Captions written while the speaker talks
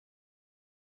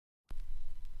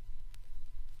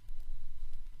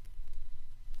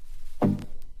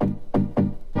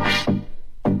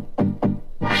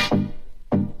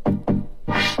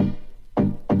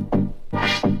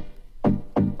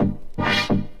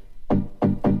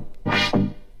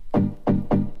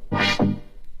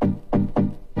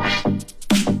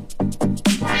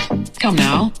Come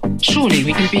now, surely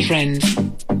we can be friends.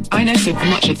 I know so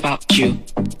much about you.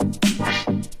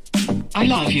 I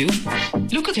love you.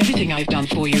 Look at everything I've done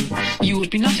for you. You would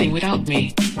be nothing without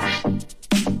me.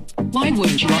 Why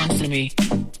won't you answer me?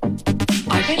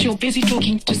 I bet you're busy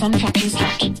talking to some fucking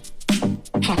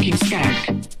slut. Fucking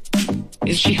skank.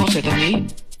 Is she hotter than me?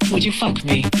 Would you fuck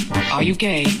me? Are you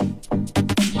gay?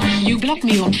 You blocked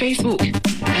me on Facebook,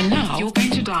 and now you're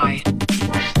going to die.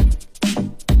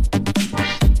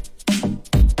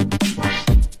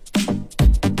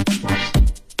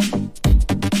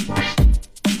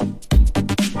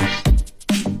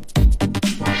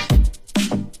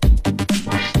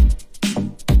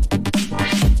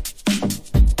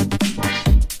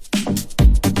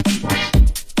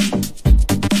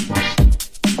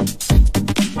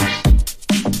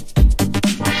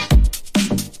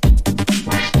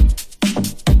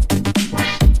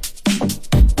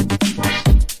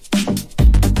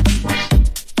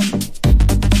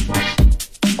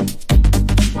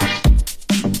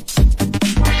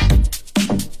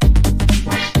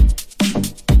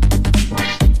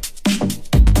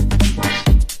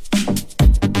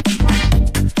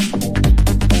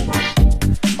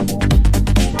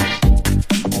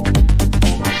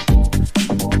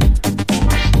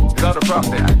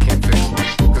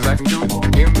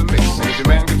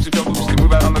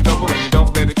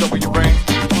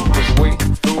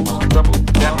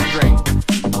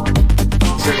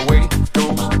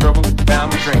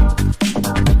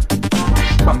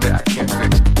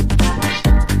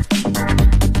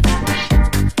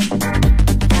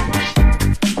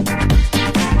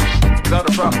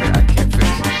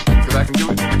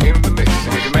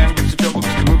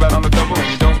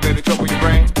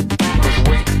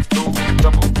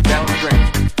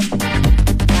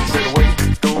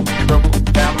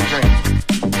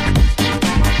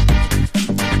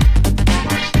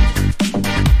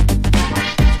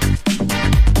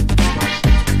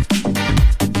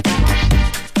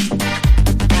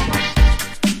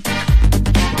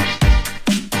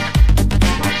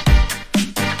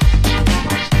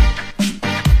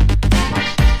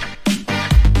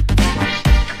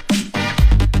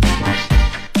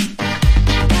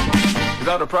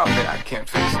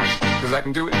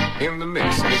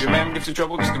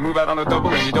 Trouble just to move out on a double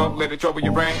and you don't let it trouble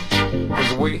your brain.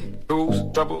 Cause away goes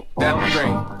trouble down the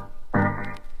drain.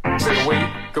 Say away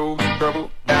goes trouble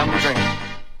down the drain.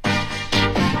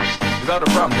 Without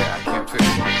a problem that I can't fix.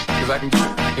 Cause I can do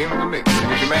it in the mix.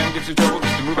 And if your man gives you trouble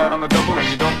just to move out on a double and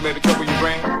you don't let it trouble your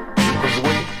brain. Cause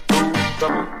away goes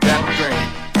trouble down the drain.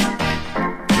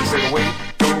 Say away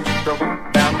goes trouble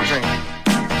down the drain.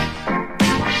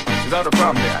 Without a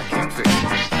problem that I can't fix.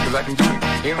 Cause I can do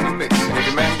it in the mix. And if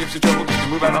your man gives you trouble just to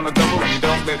move out on a double and you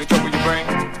don't let it trouble your brain.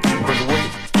 Cause away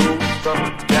goes trouble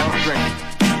down the drain.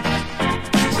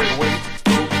 Say away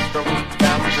goes trouble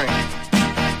down the drain.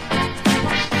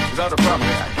 Without a problem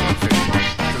that I can't fix.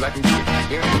 Cause I can do it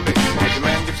in the mix. And if your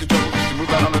man gives you trouble just to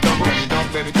move out on a double and you don't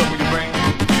let it trouble your brain.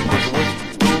 Cause away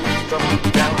goes trouble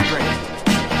down the drain.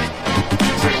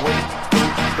 Say away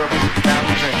goes trouble down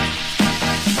the drain.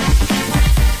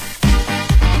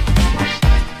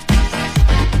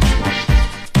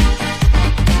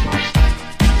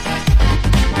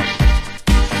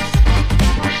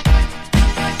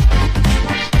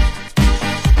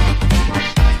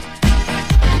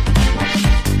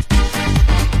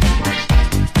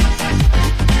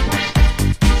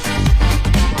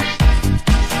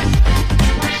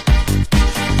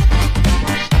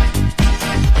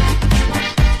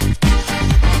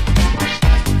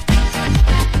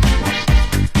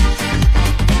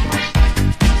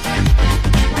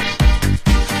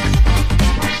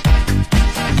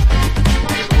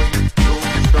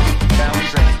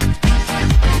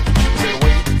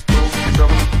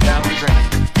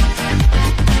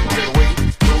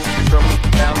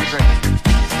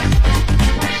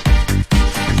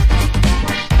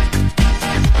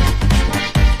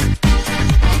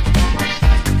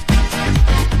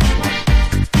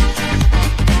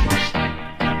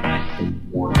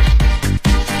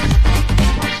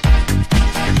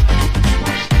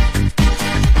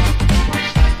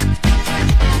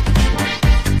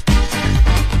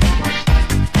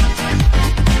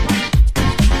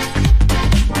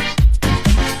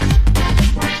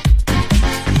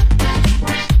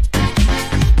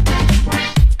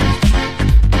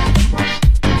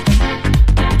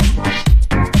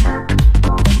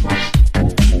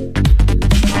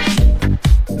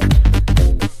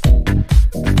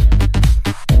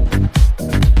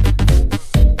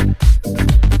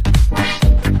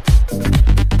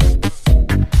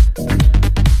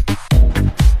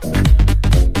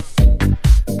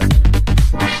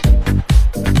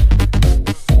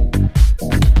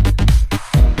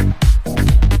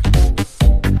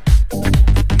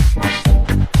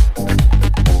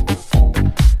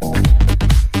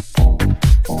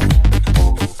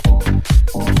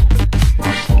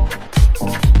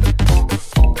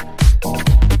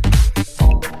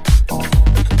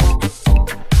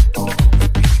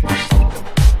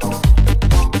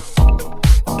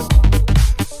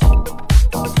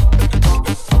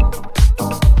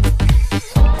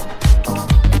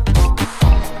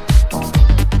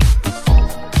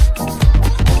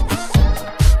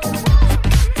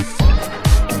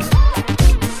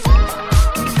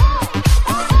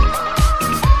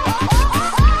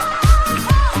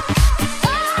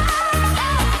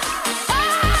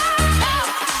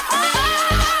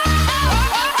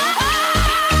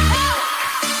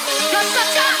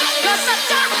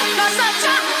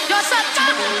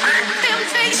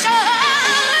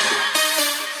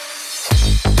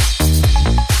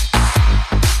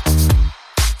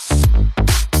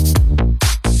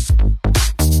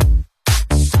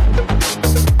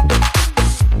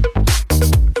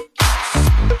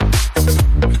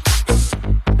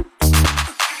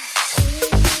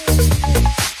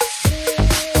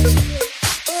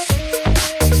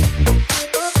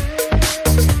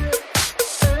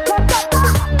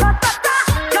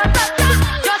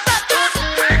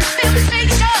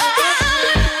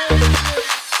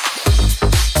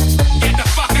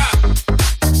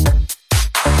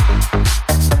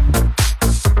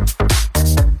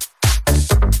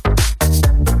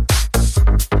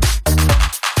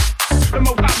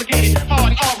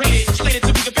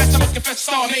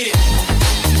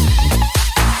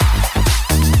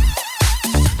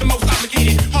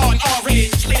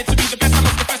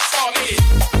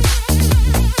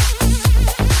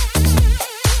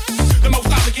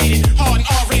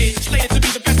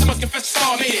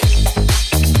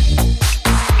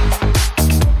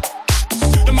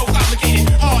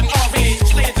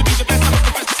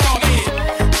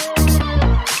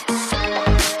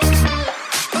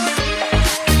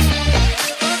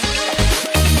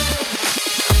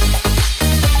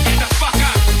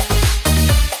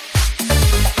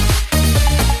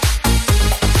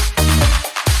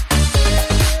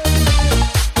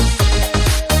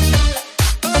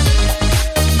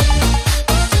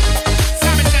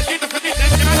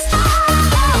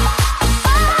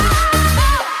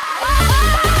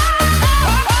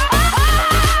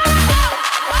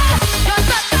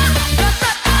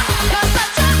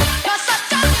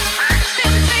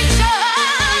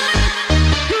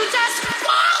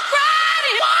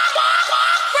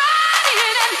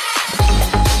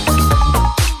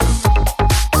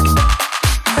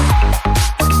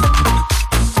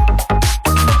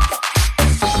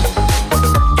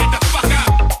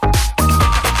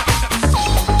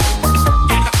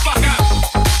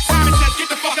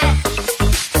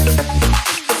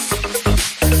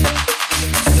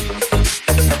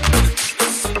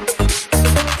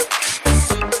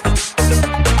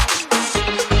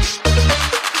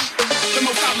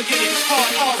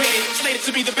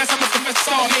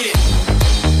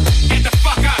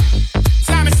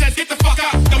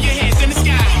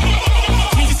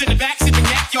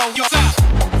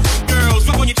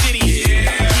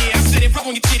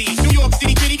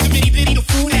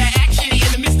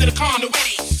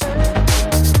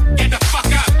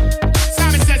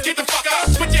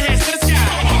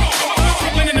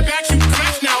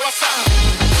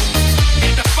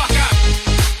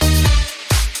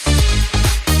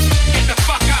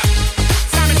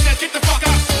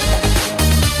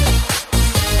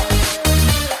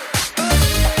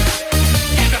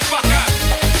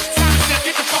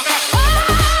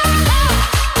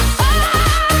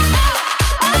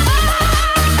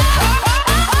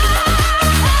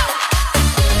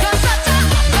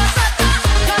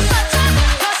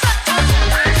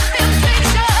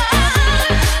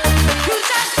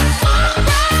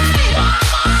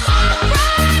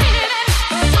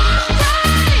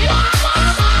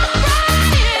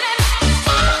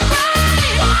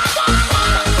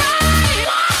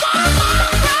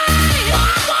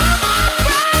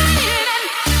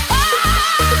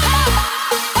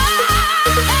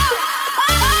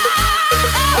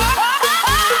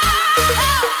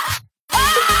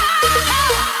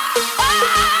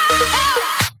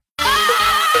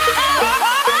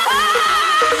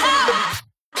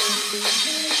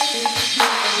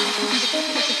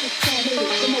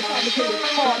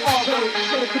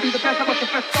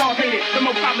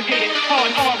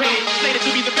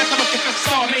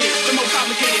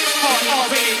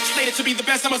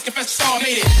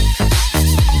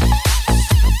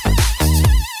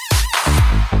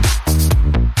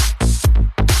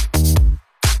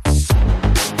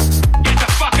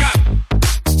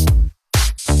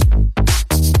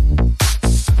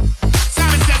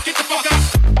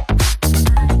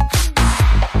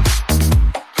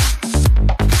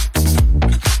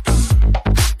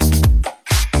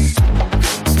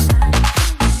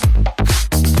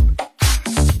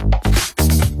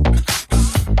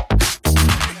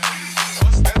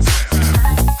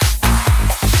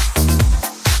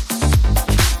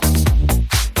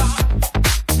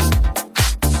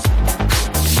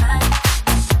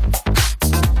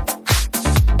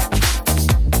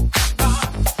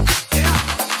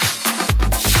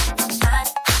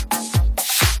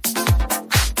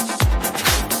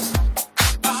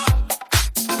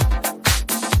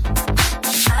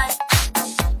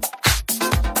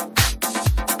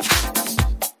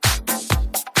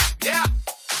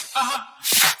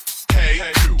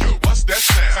 Hey, you,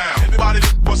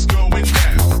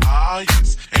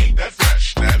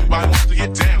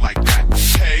 get down like that.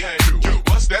 Hey, yo,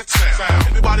 what's that sound?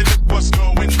 Everybody look what's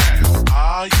going down.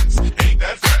 Ah, yes, ain't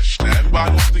that fresh? Now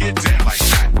everybody wants to get down like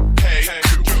that. Hey,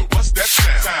 yo, what's that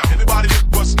sound? Everybody look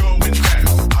what's going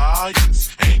down. Ah, yes,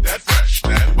 ain't that fresh?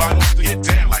 Now everybody wants to get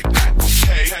down like that.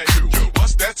 Hey, yo,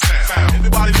 what's that sound?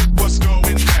 Everybody look what's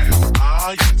going down.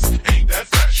 Ah, yes, ain't that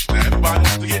fresh? Now everybody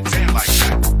wants to get down like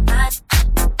that.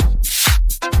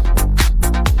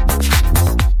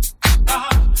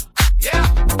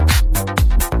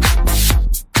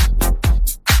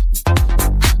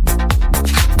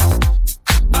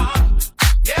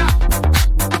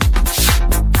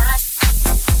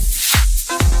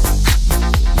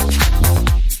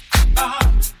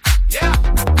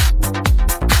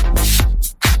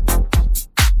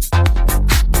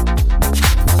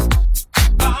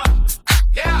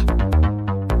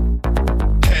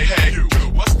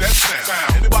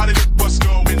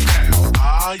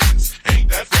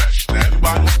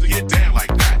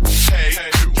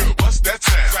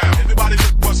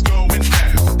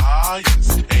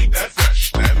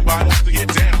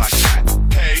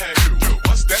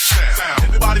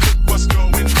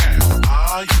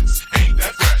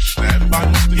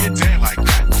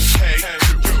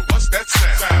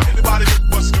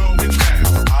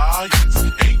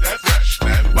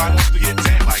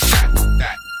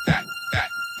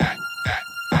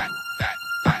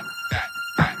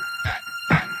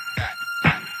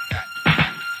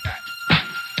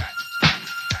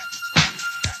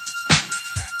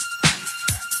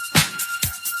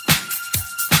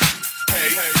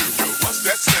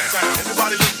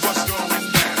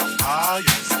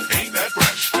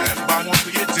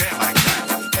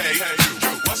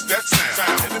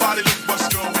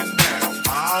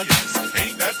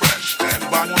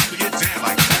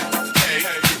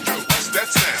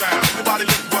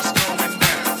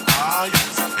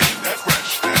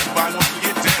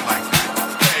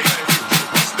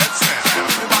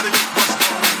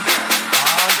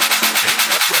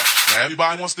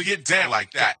 Everybody wants to get down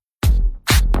like that.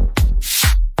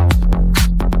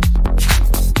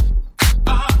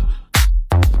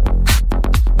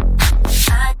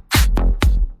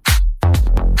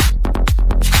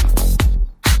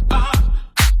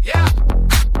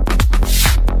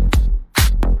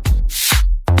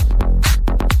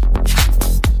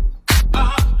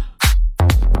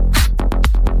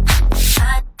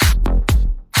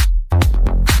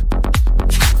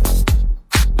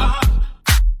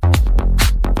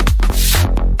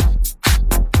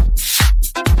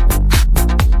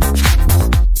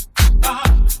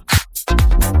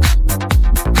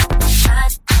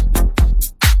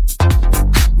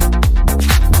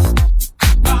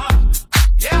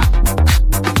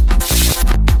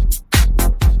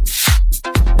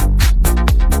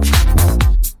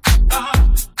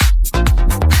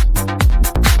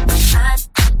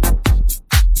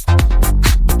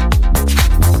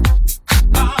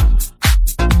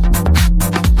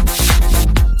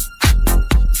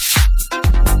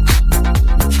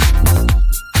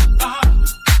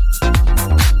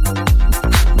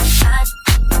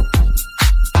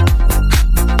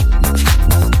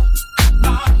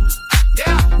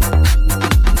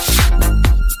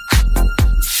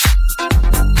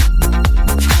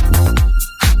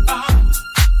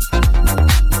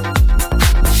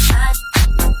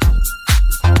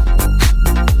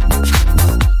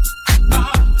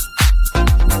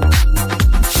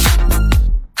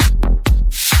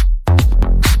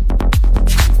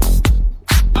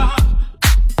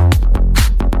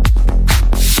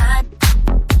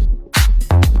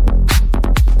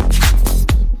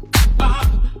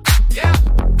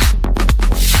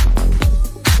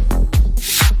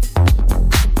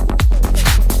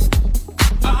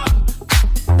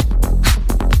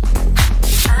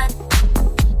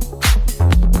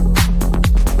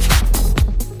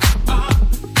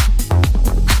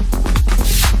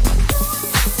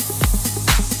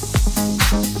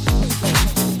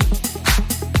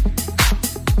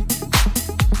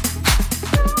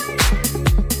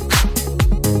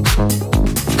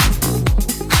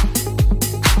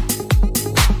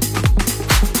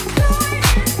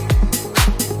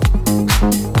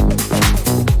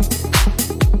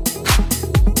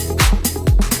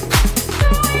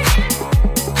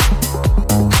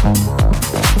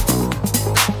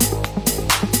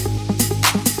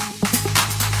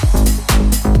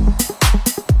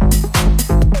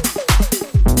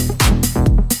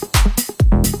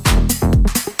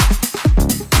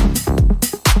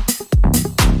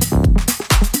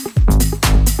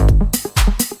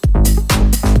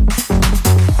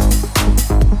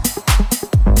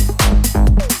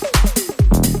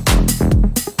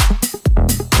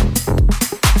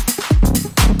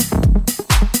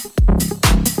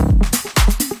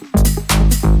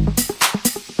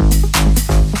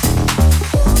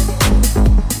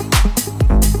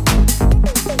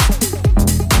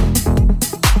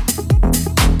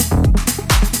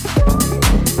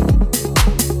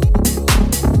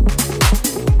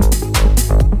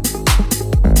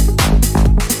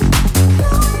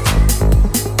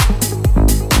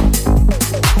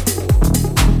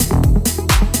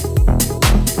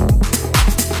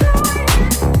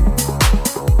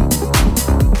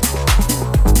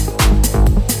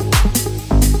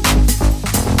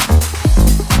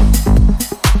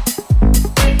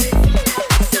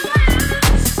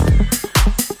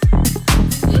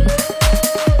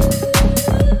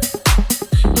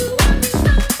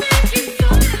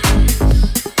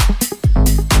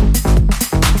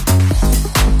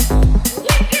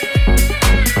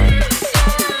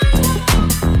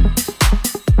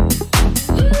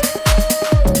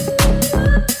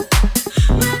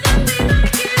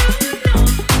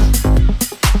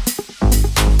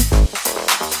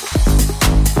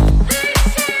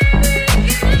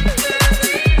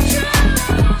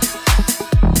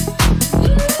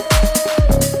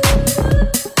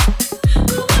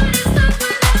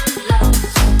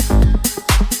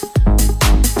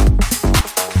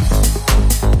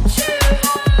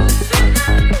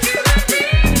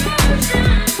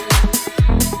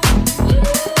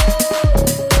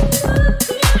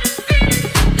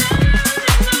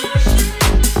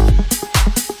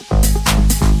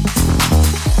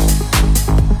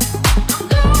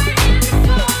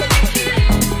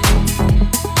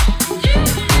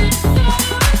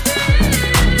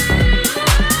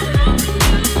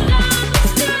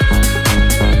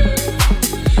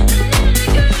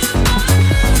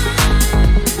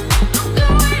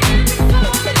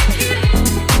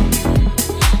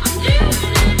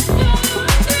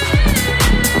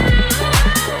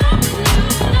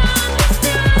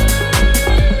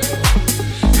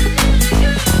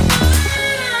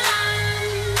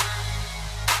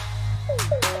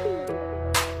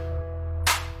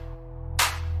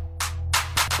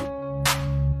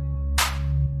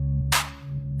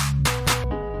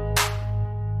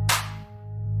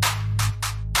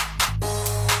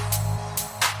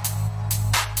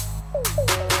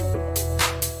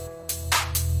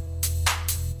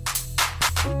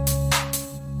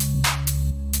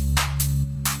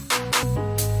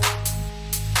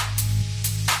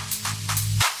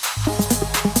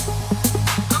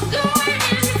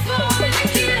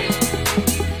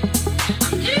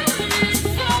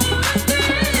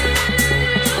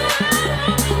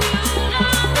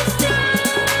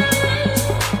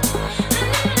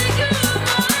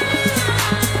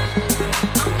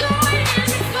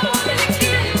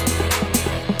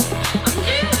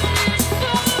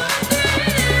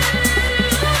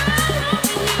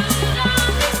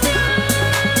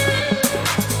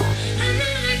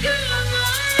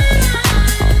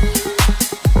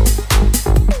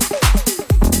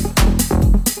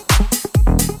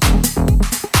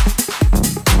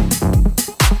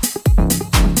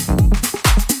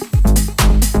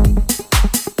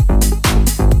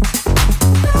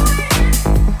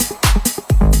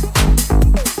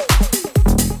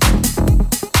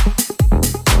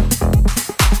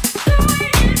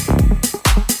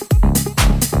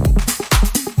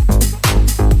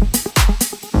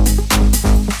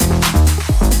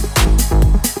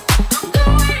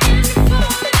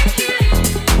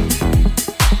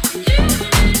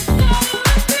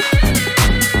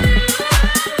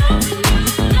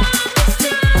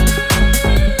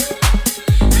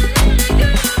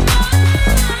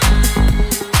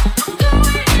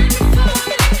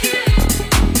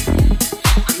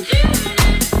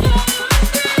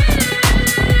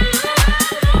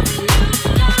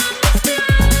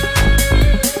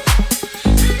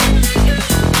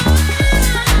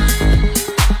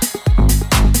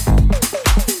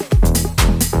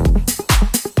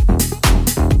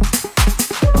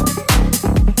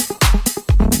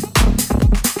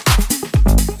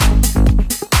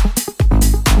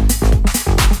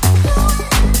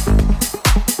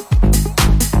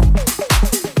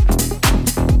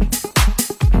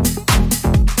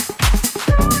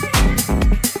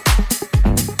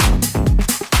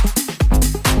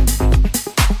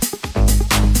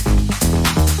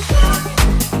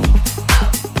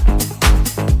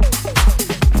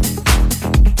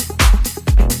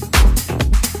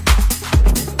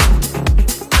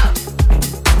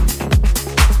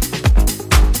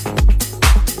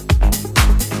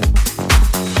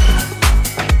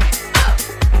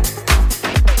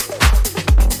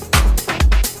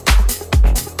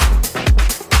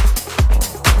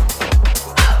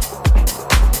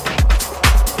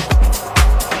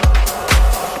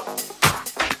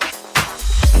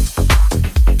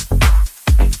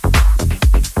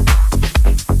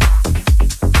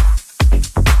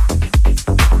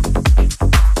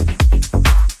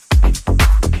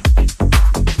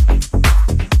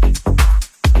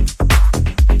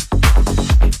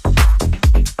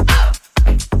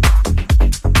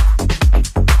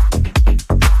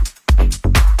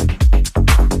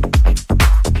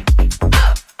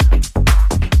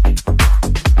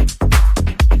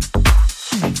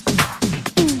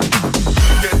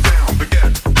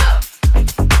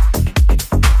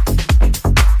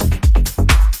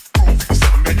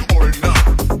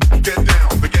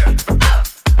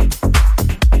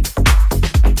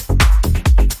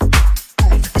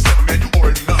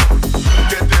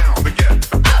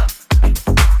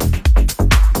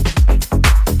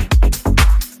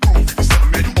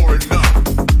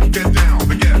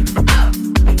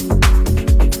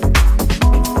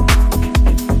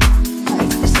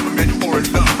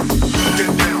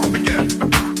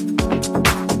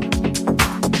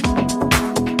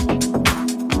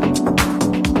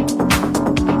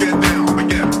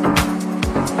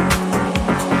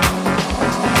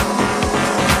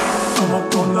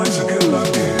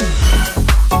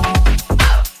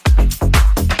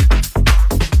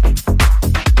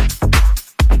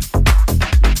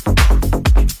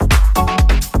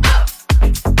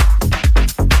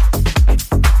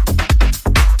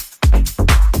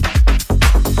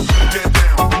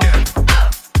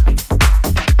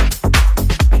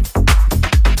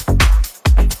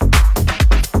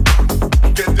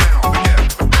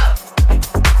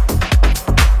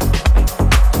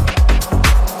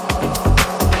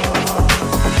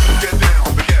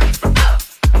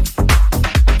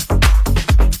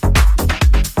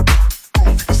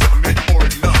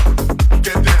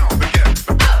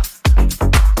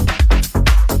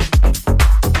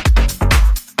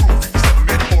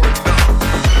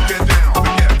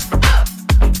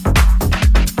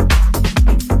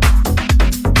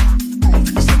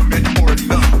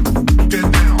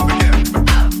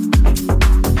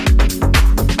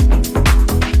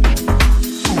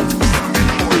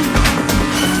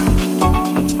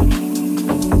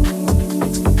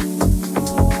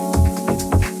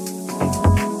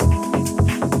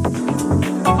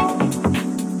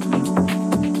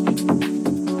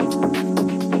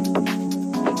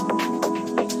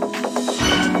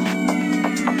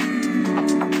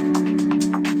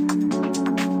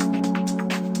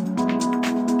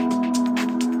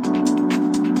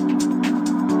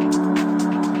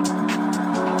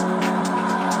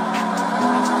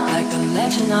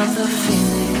 of the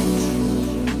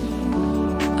feelings.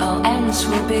 All ends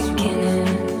will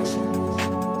beginnings.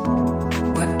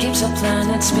 What keeps a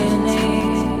planet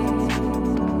spinning?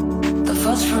 The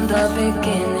thoughts from the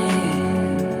beginning.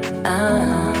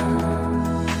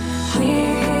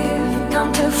 We've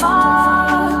come too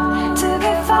far to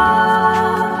give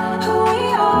up who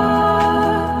we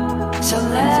are. So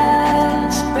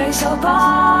let's raise our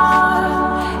bar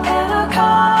and our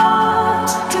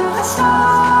cards to the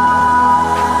stars.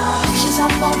 She's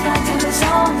up all night to the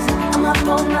song. I'm up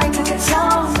all night to get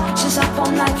some. She's up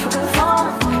all night for good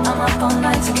fun. I'm up all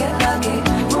night to get lucky.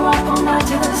 We're up all night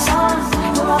to the sun.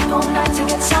 We're up all night to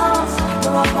get some.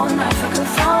 We're up all night for good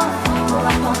fun. We're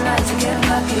up all night to get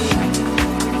lucky.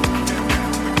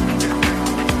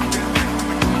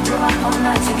 We're up all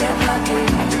night to get lucky.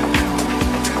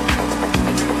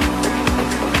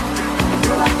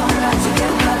 We're up all night to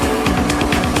get lucky.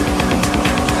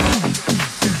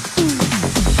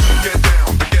 Get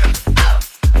down, get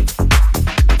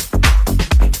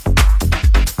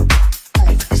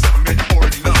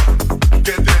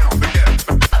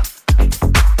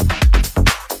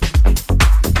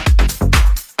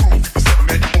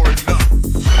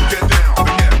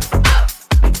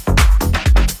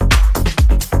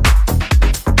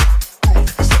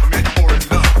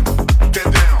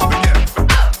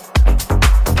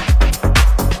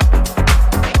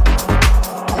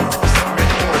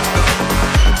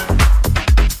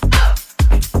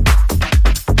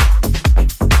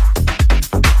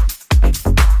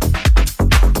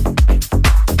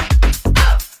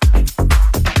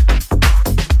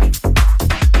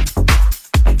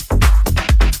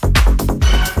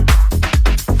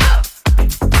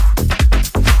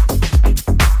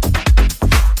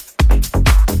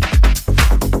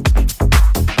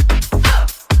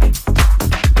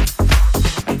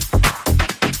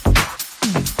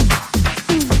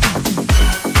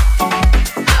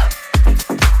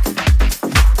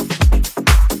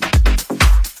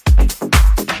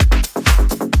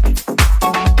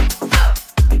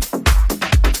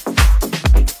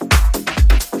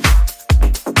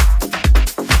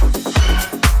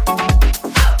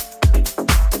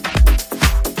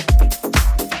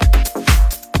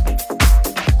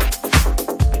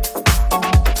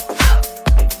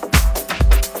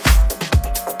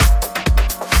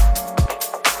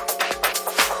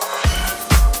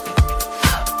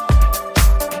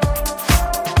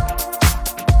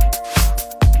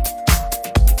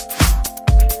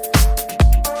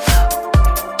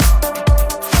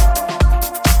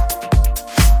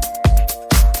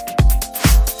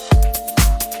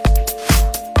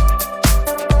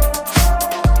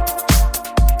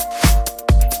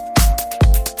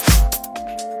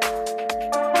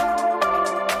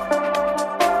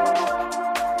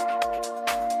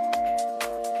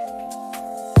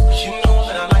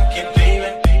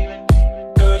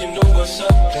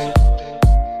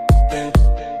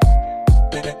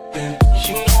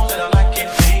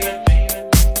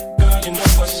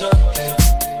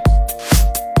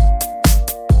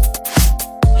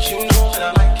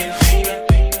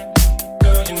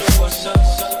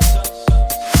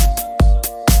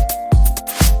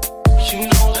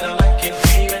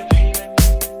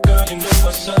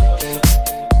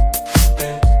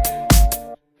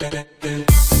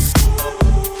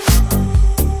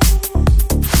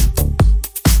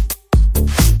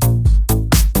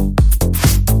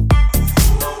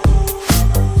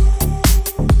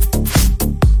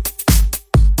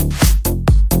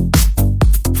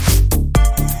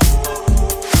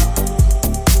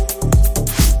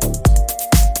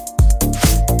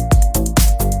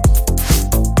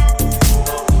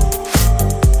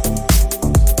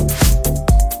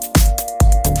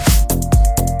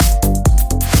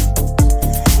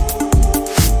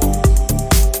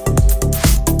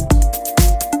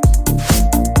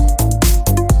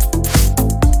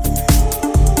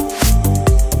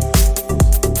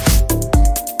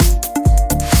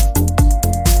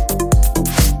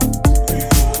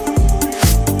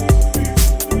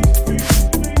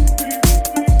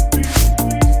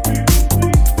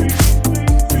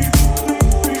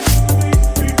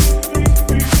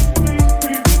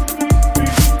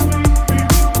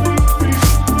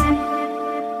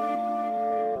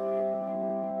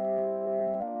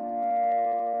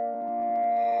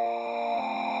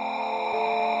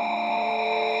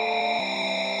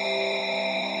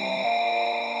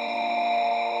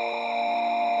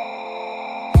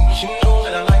You know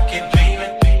that I like it, baby.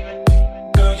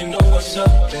 Girl, you know what's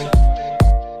up, baby.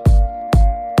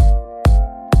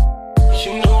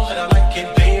 You know that I like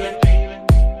it, baby.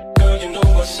 Girl, you know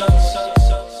what's up.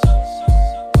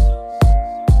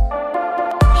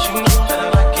 You know that I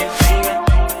like it, baby.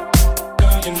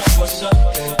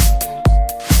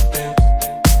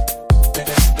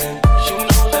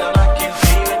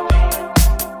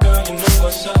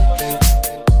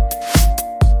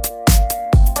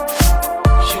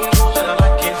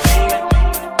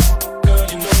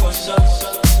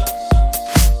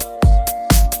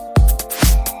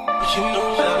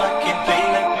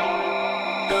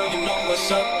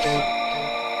 something.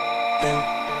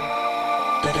 Then.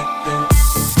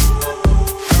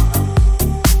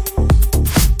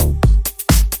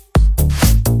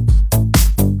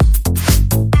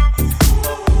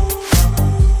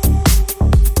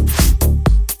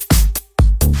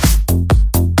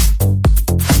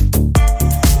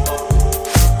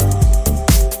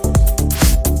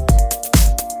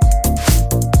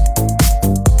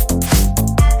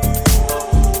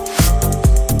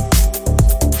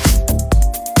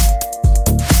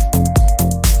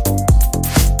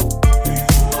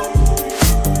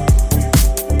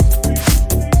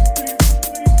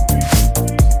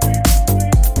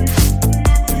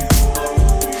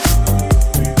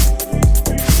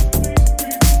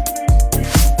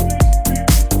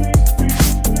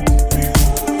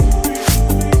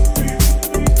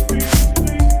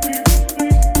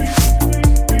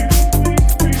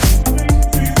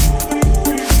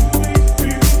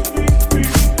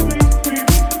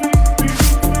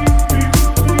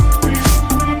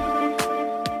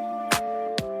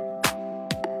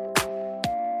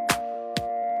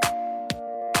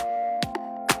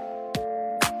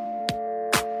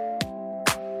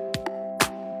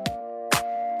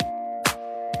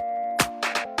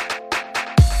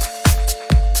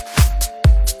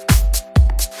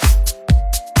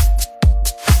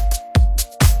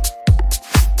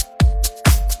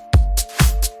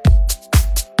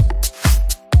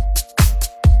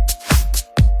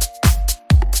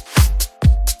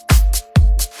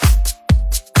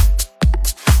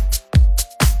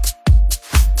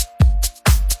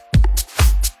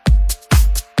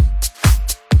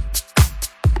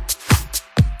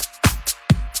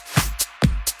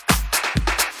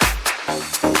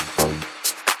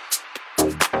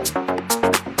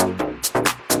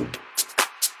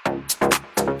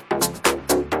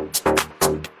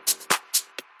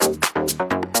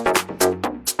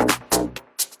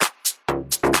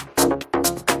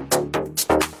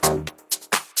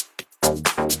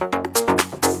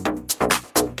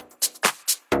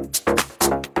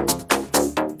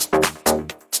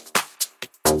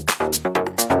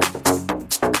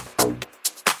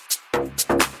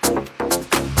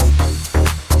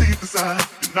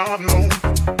 not alone.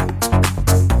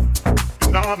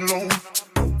 You're not alone.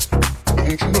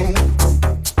 Don't you know?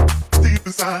 Deep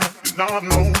inside, you're not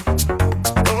alone.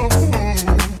 Oh,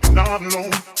 you're not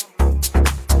alone.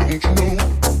 Don't you know?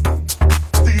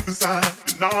 Deep inside,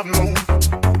 you're not alone.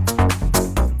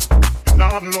 You're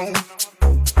not alone.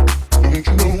 Don't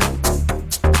you know?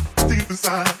 Deep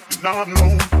inside, you're not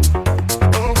alone.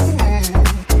 Oh,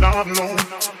 you're not alone.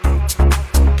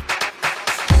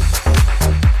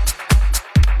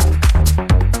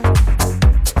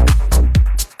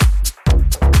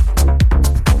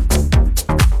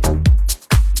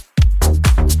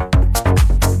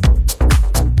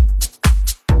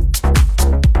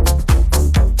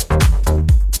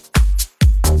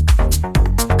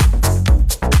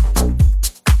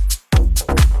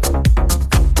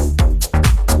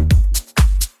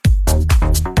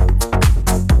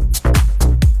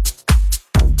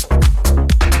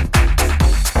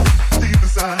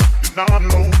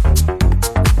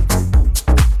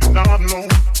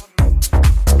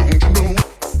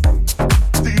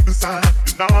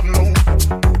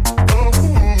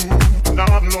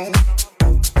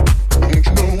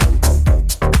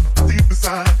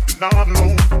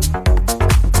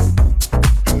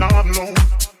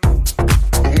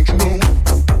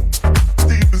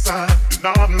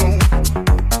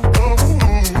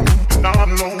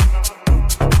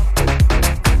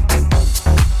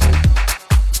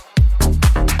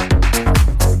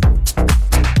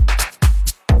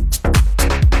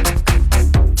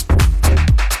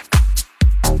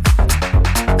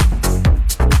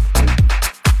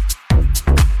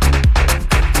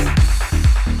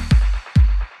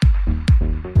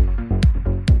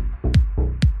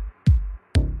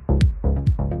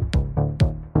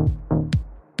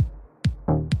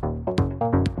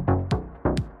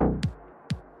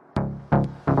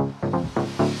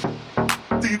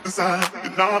 Deep inside,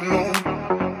 you're not alone.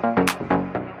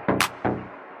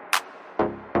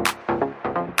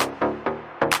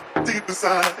 Deep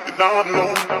inside, you're not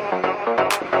alone.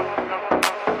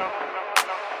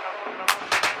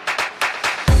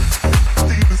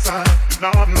 Deep inside, you're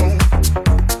not alone.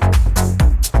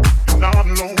 You're not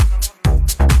alone.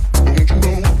 Don't you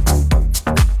know?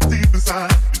 Deep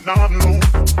inside, you're not alone.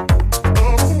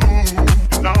 Oh,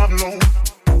 you're not alone.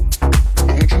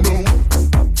 Don't you know?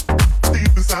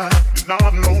 Deep inside, you're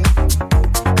not alone.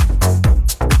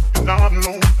 You're not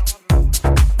alone.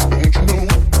 Don't you know?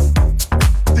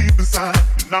 Deep inside,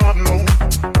 you're not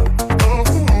alone.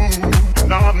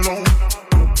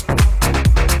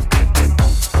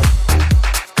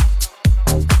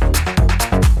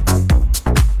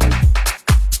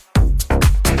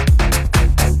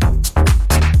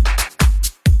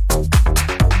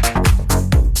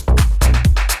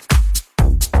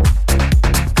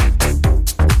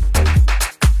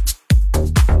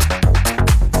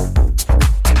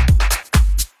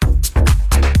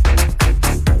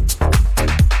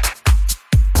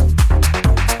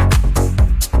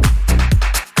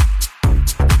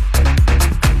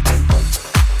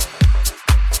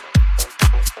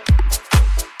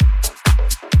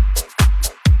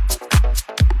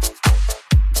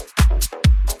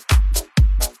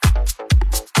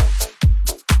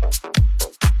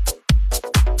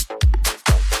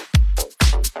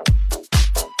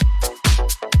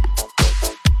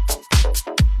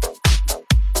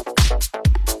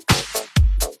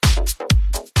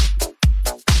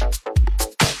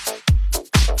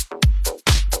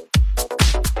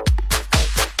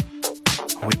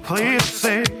 We plead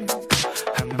sin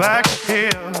and back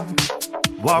here,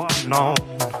 walking on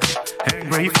in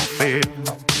grief and fear,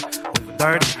 with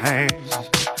dirty hands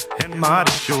and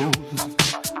muddy shoes.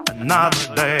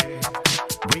 Another day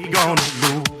we gonna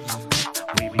lose.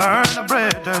 We burn the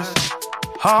bridges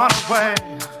on the way.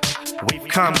 We've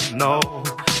come to know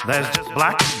there's just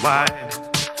black and white.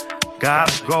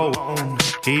 Gotta go on,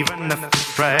 even if we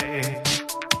stray,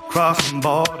 crossing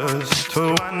borders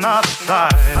to another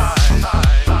side.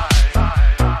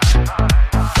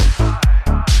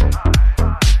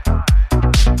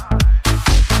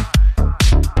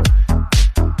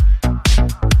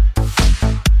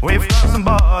 We've crossing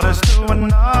borders to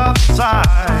another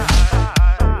side.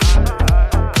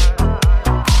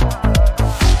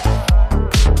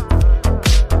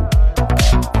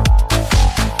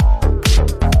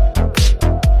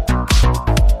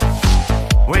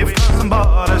 We've crossing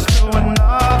borders to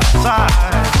another side.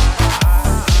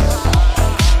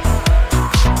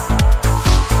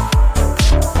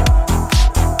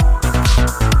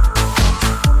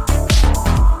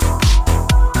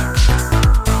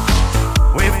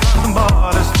 We've crossing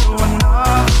borders to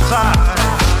another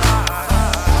side.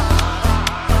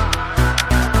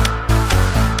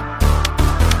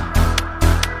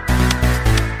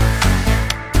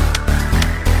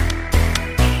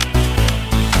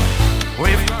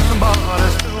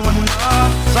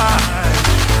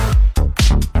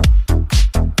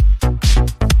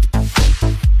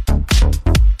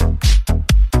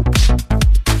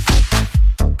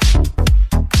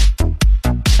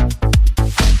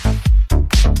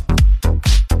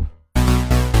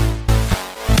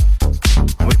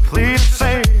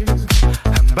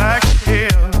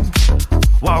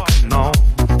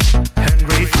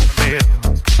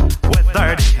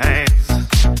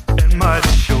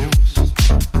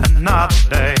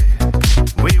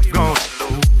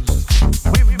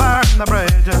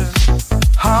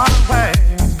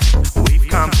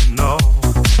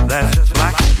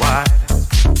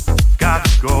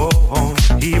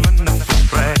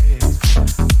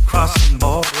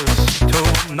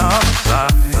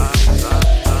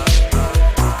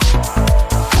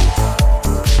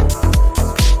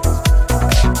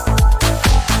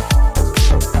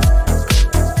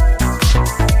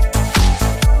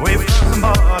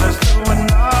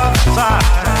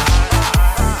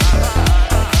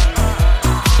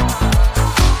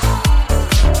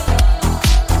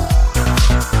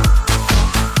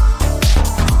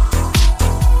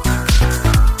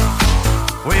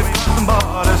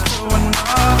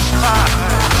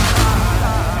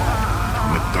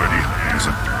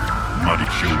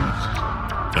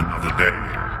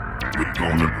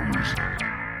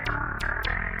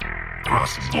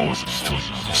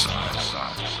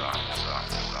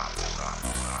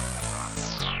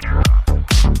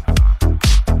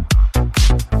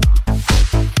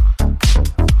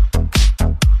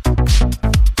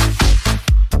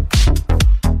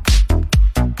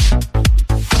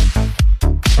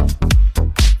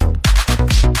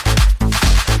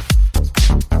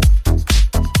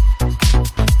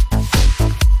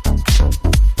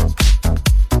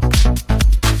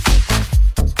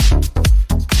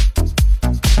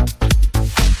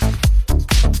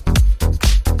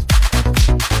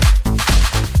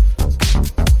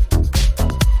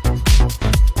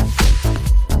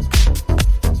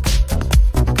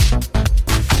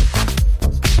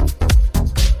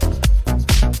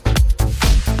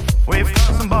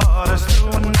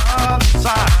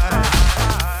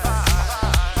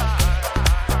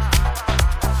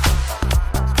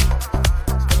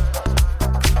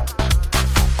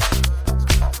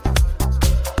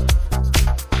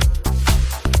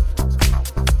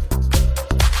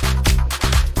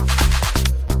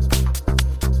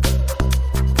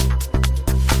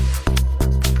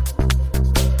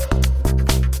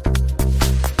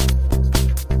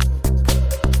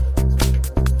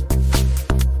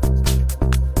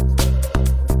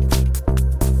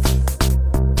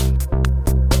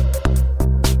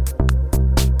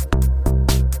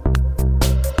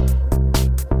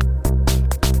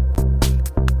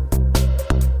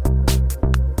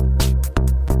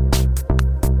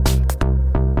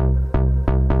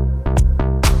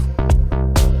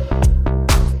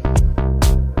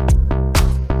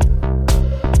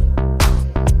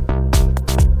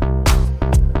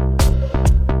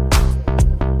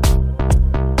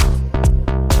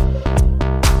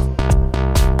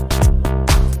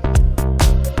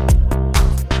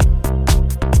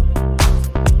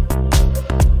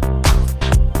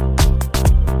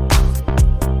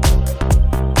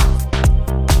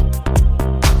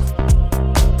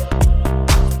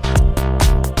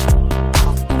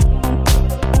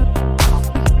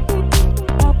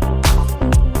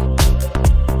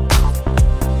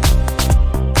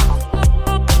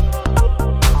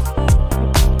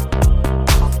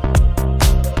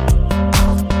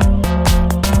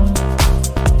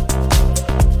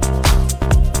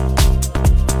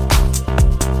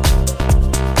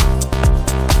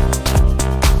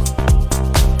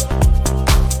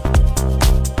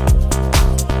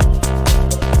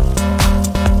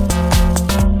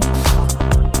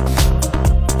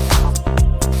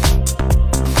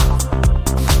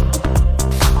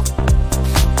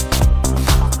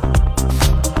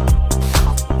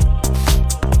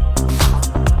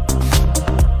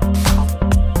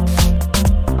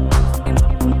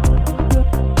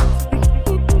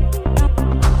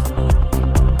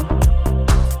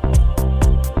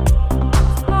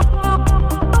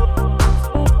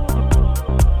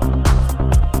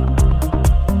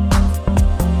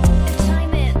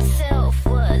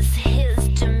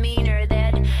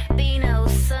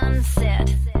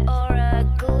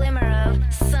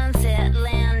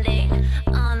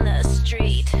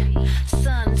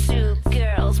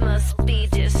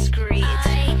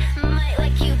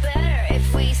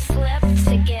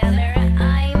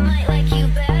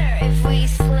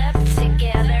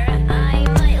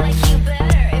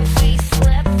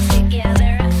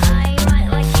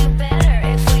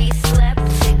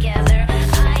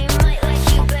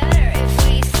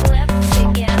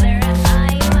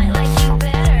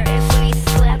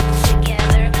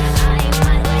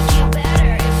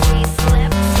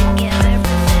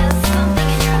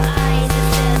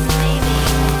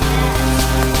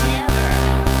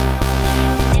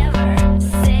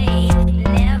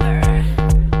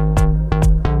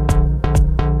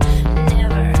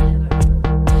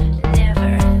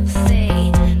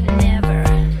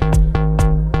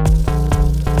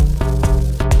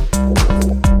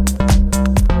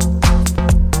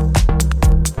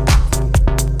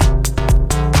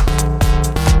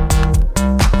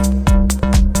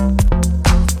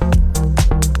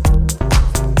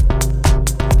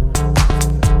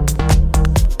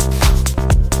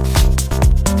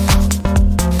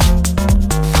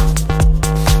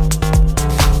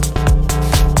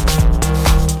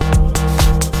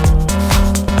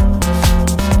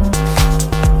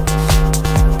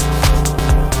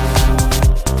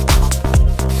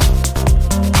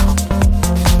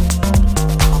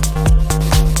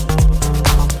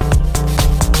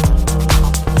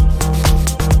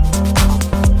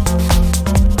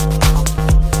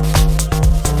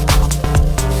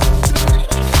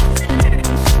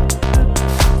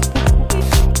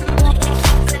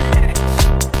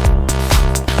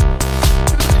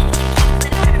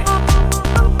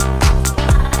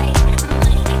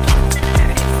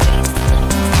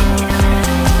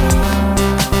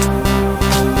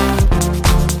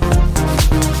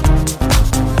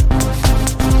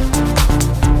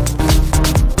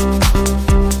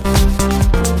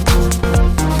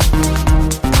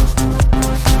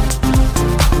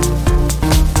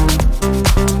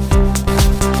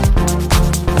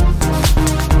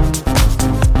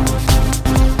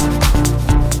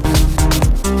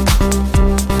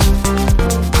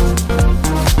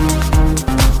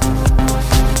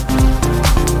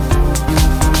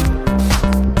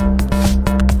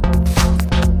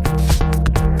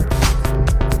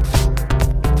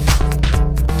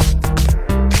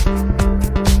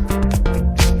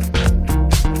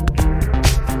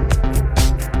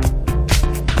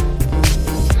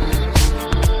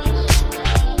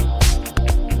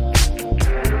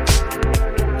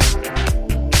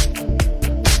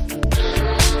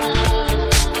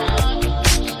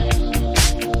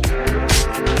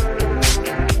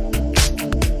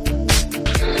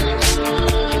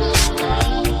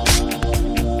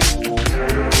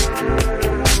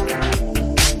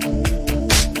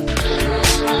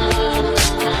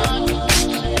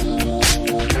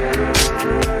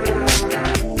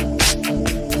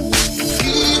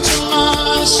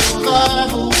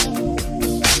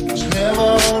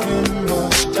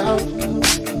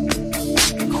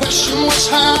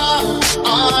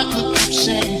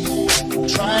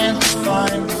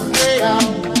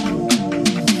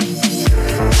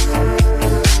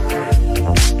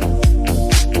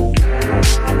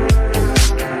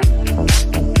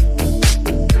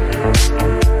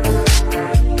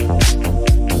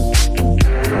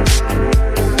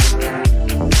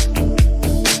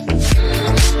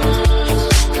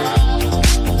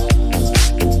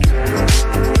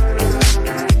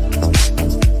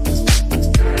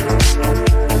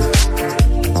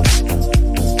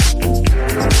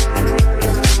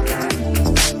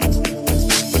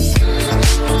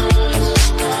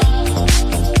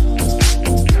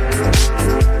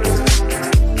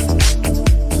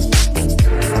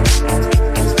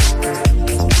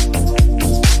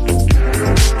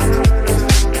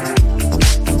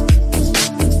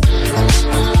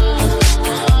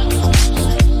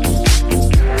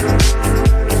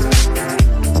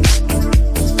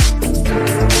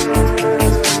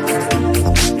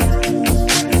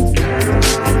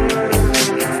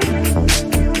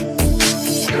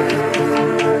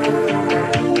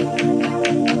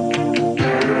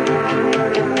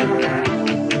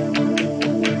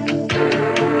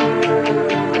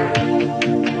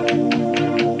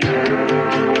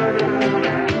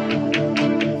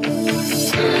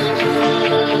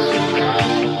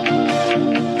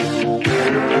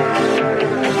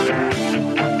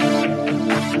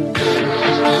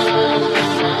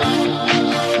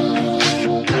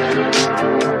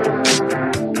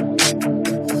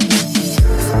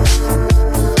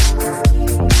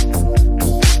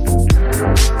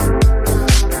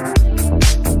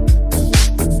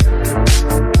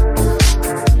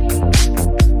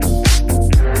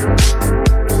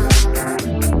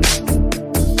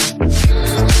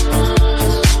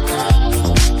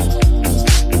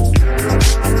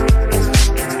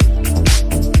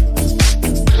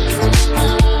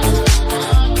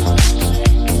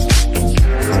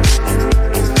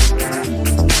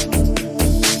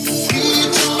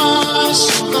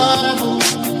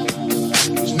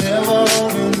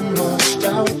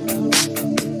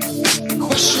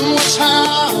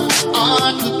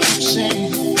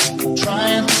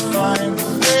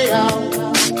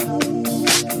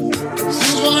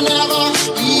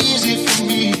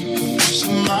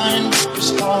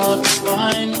 hard to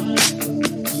find,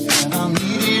 and I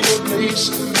needed a place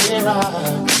where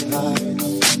I could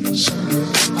hide, somewhere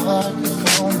I could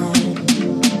call mine.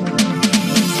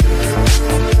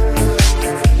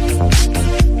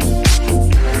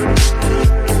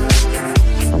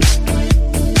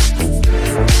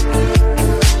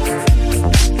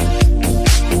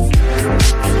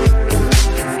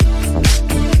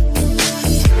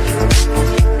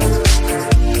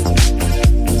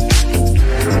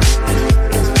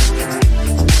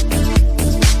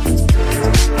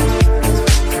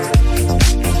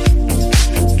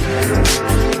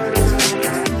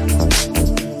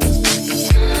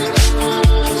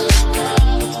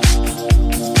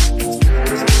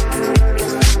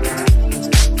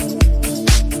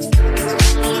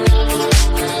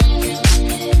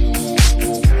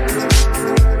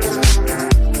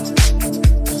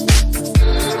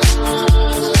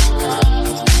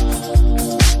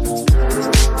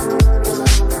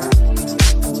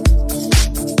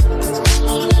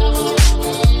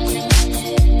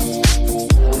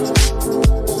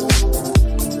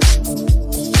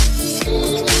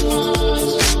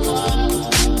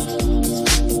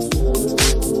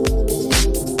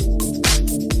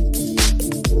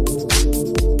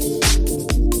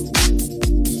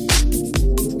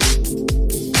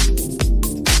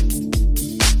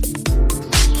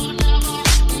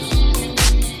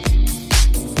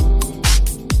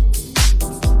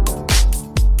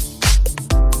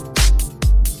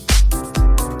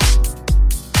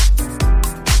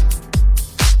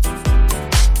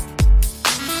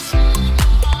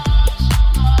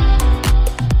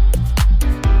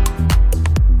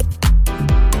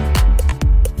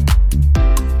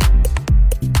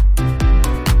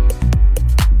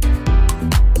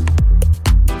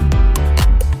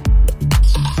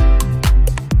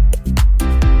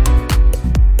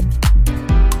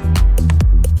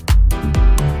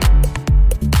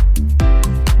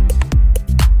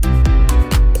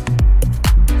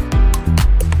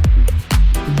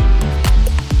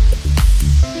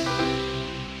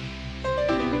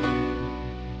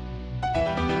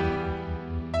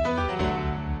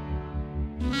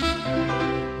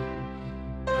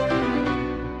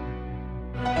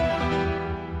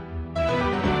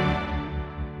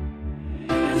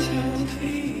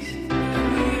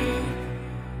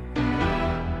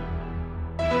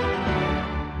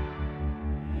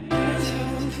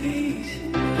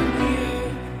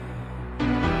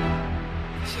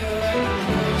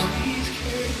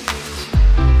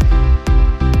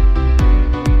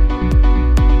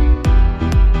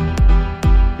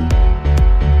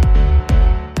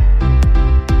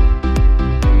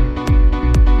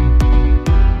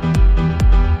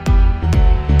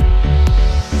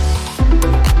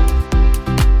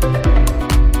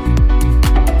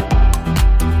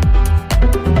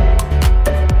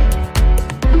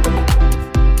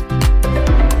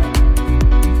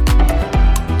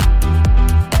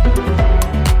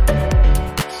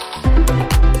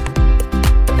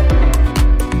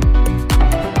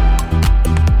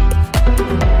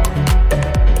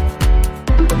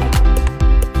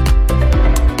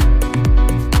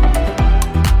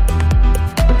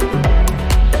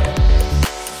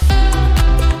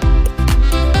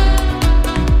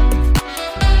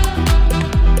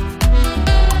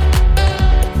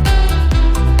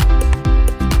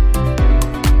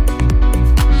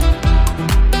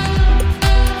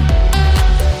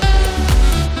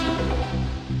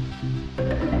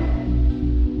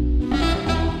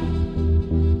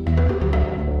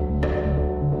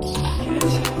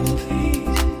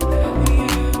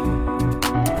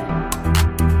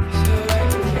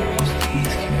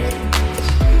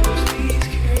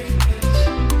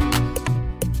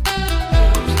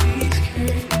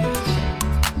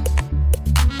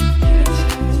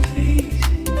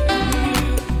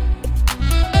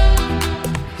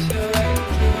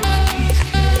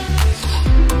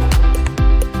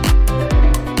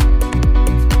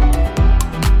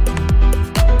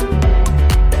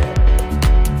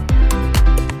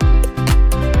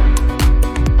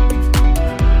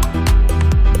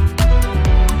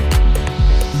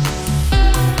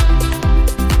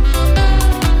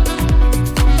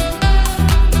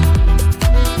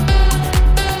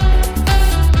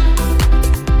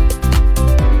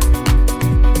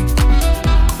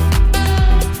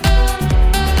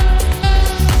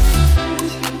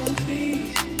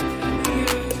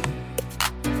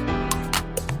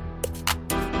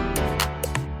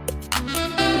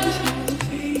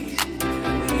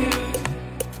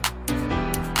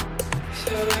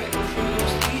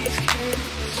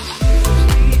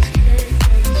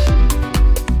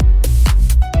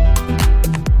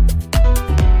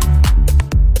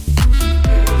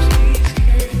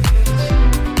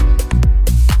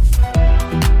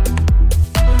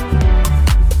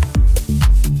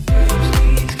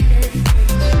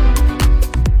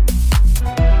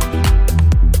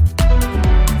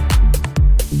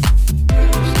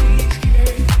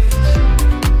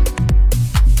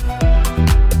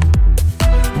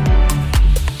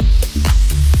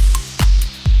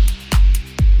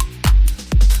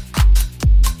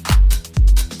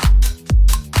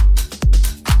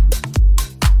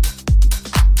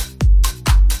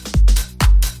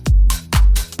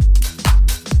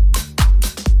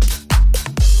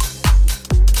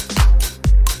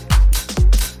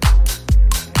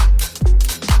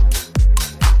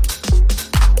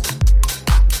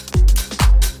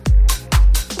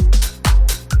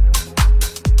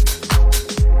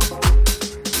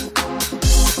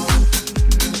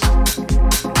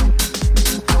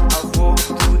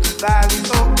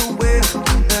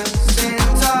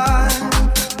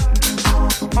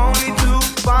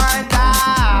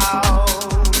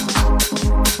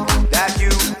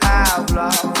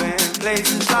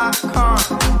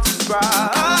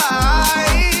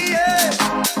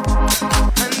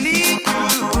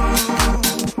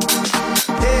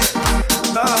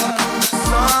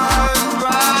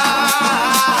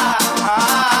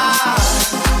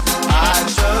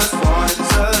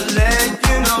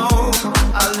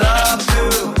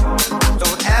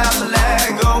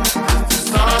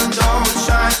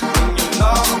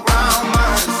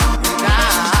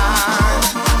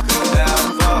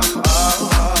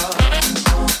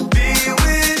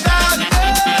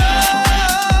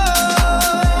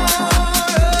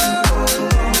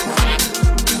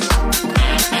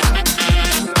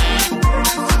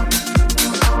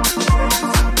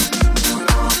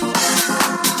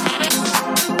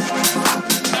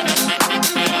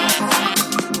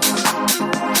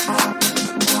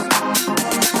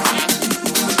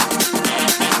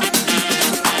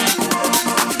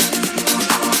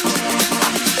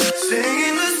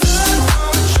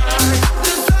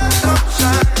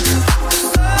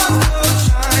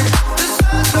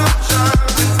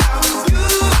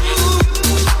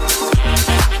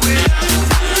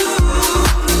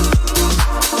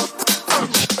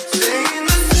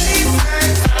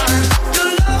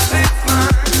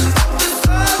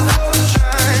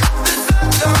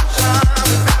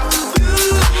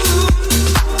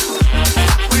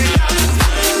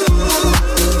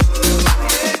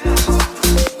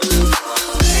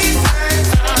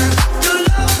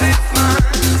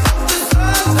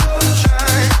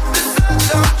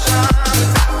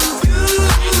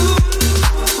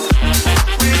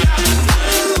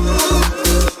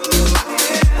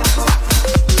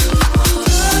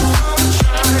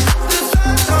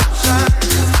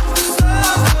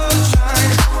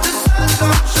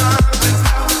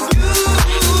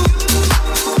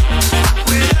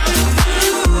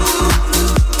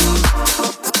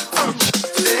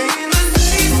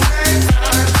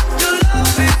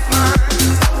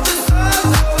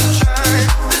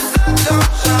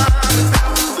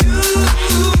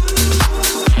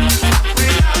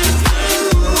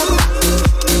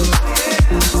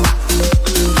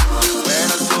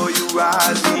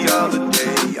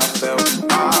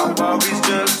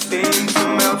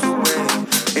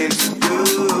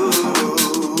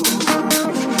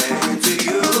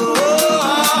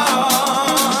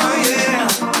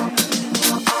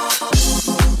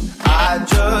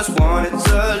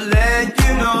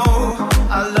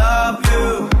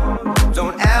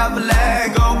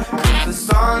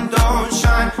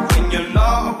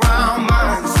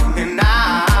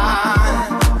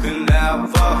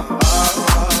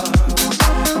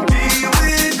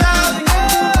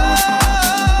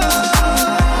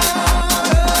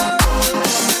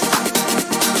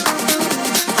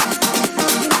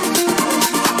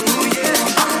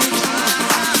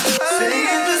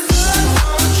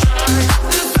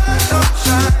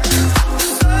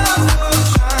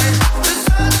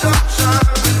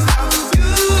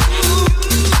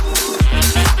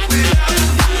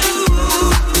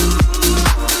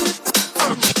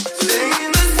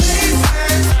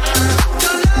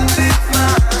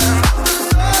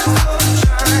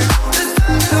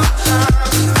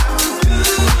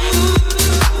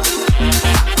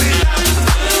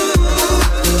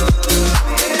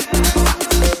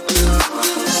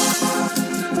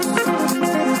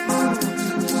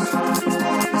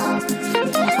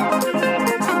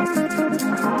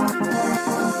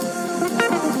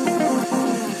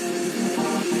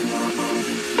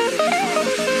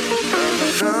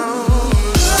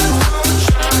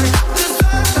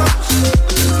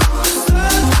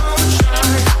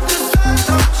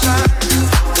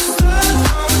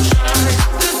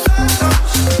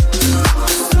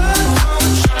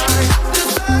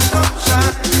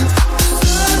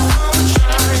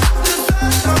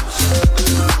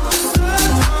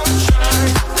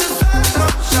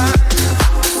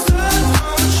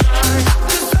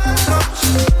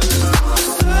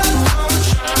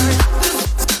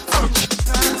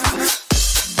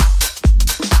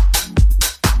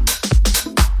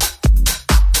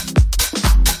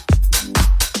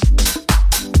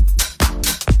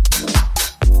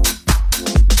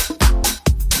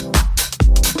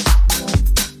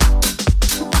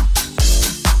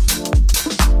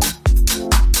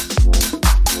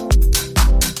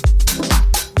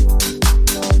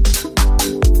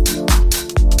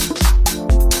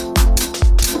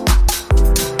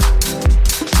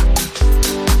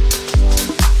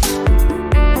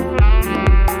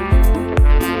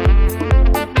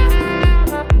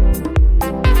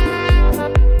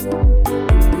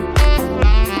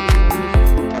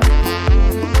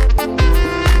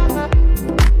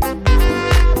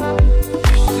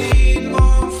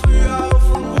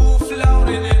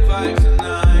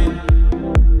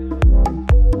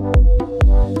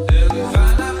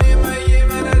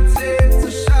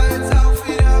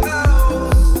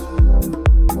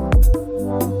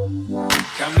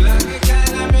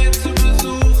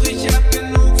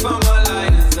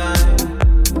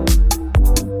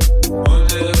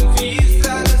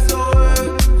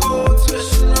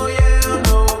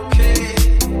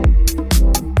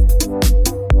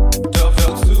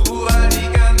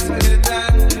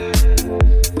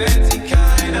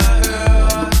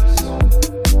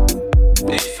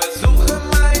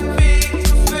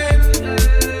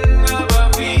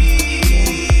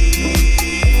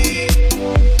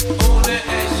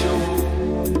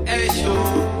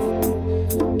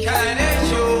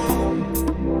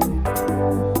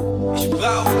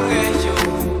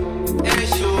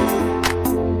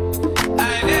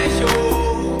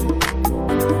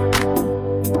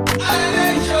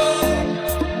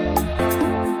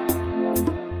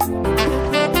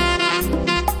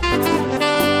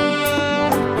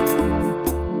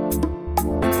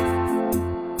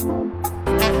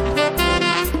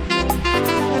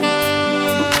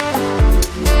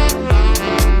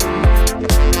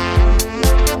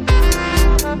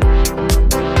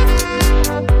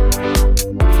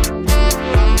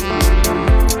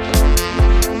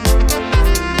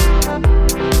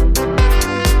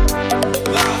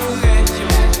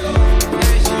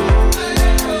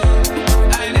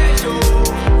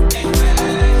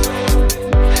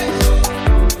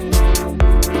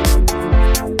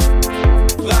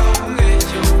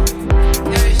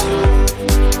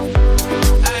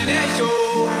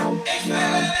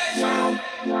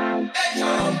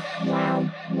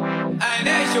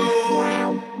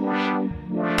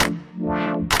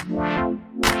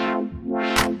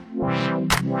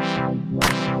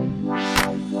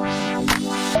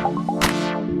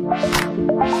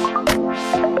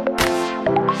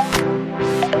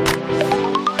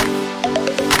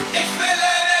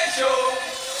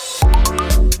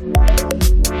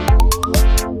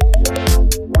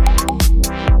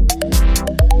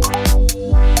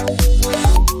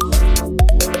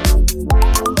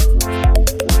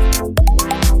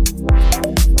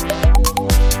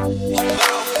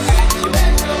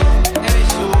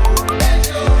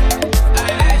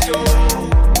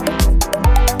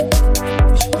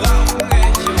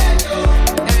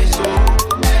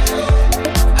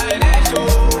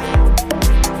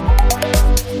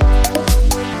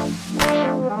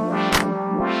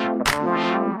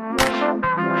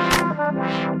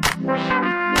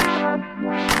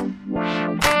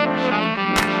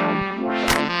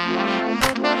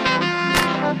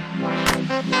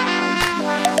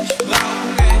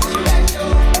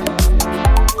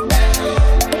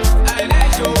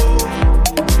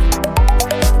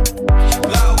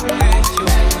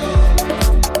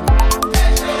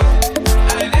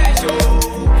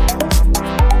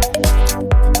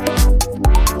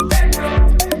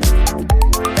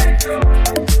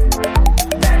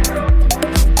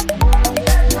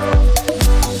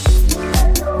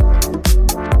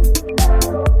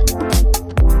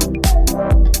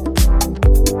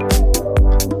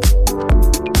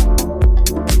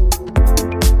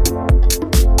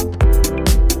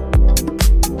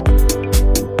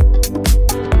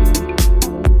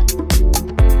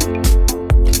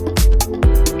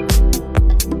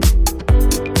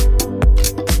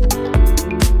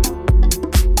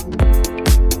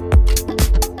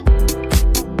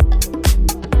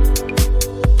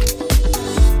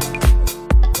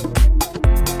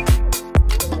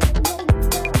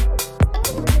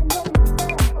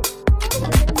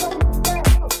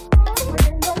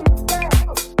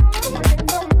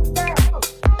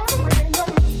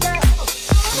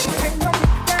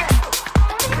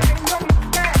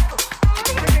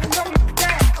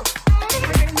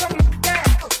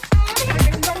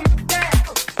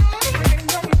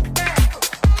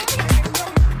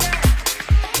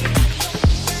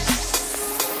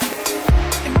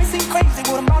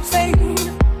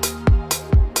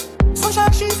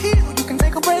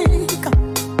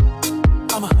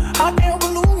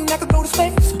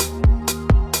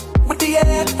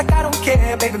 act like I don't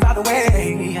care, baby, by the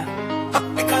way.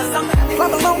 Because I'm happy.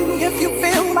 Clap along if you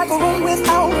feel like a room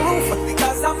without a roof.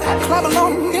 Because I'm happy. Clap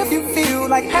along if you feel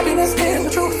like happiness is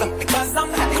the truth. Because I'm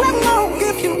happy. Clap along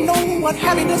if you know what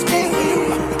happiness is to you.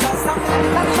 Because I'm happy.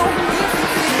 Clap along if you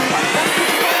feel like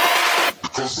happiness.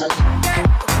 Because I'm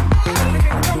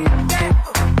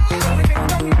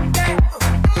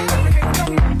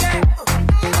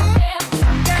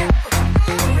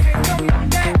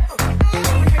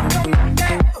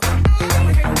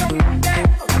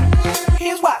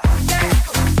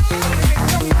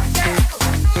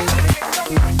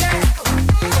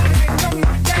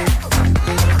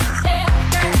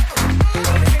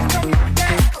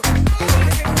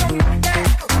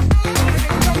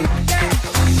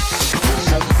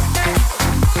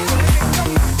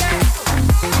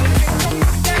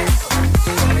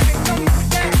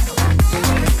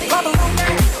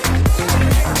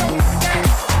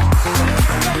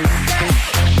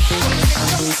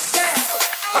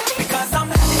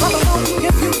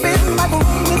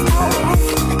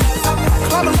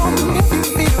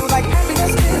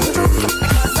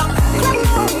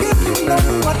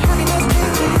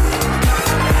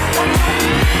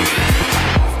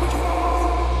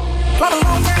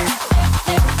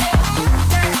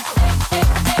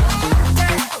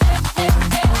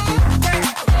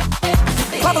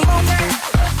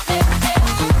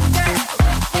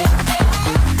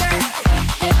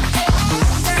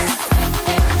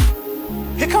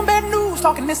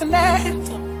talking this and that.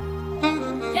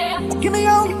 Give me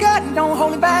all you got and don't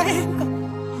hold me back.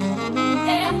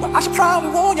 Well, I should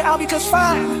probably warn you, I'll be just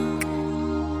fine.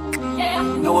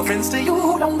 No offense to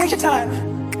you, don't waste your time.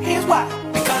 Here's why.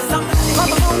 Because I'm clap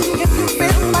along if you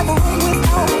feel like a room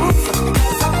without a roof.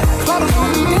 Clap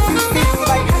along if you feel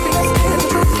like happiness is the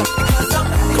truth. Because I'm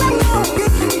clap along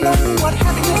if you know what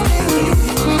happiness is to you.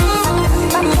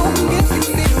 Clap along if you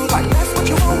feel like that's what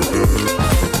you want to do.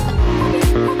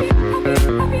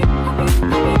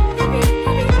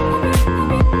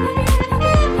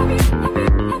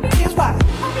 Here's why.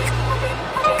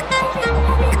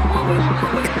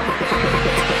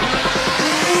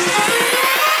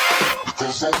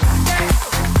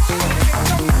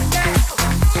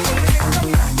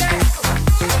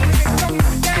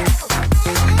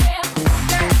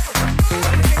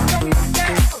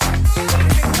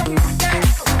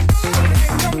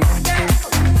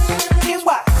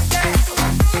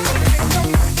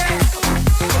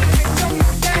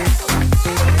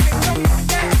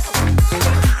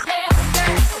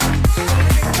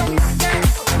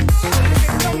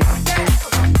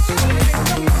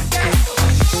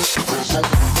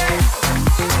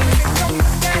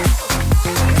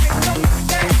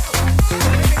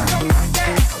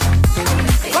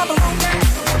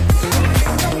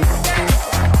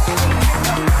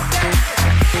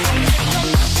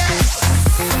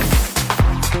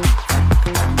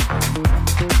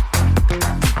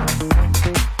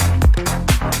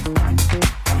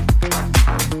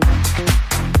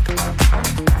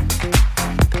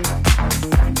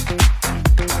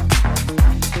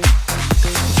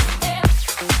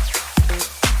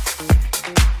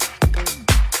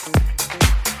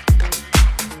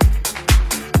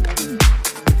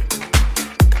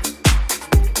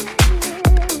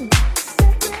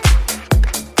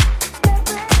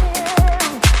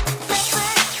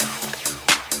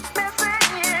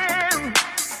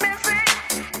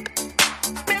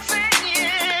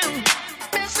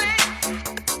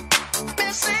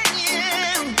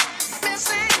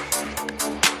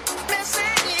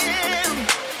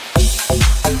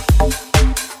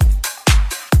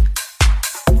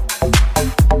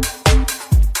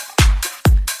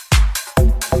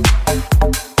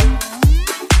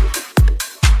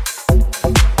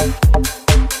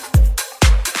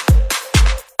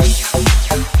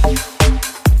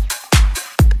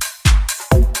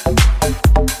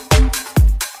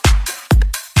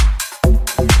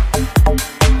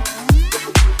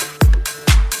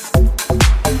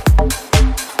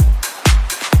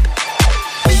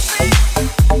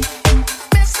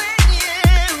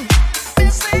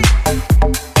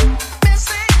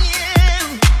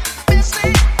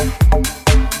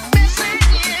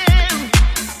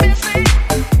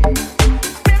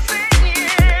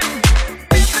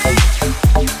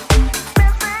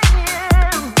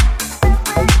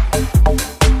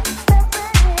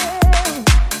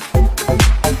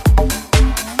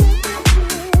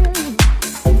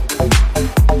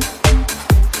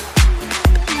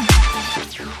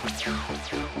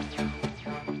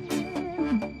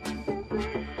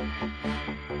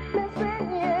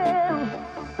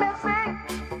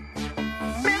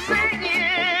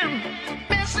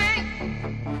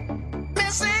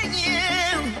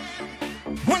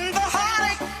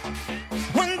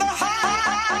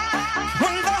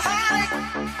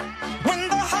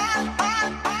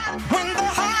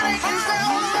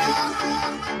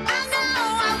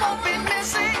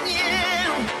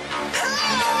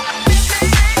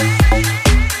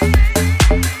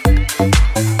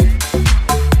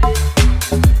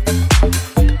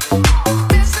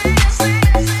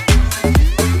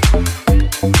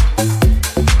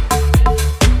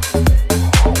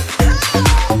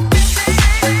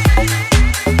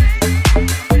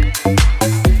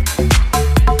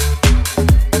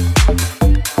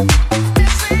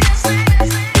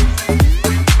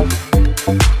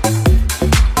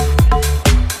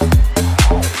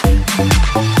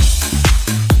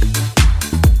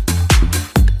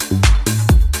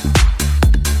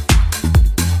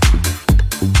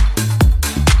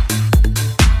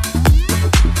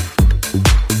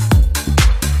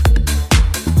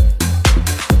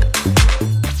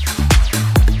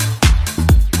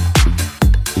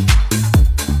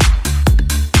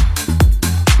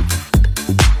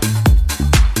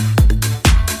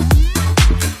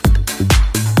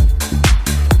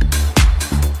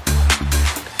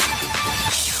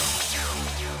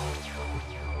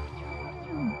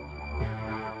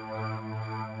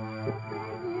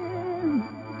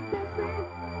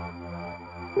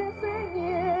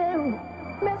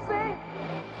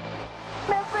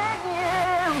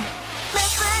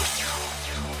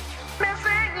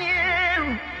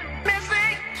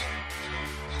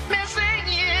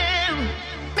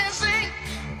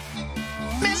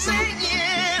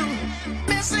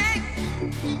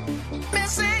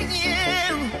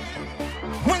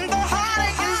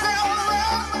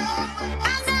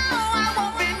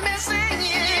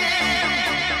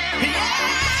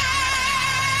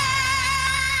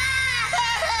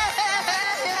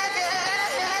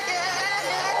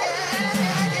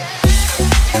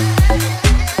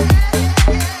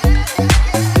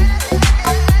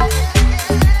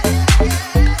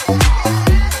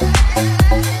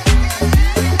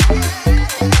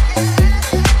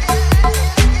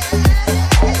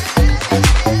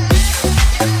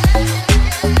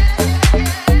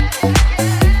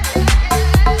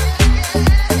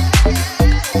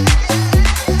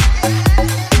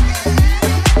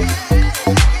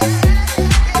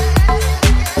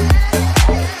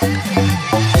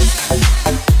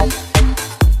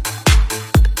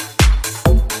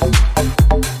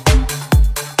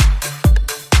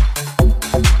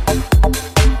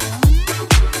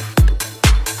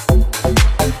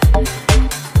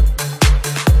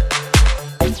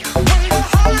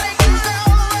 heartache.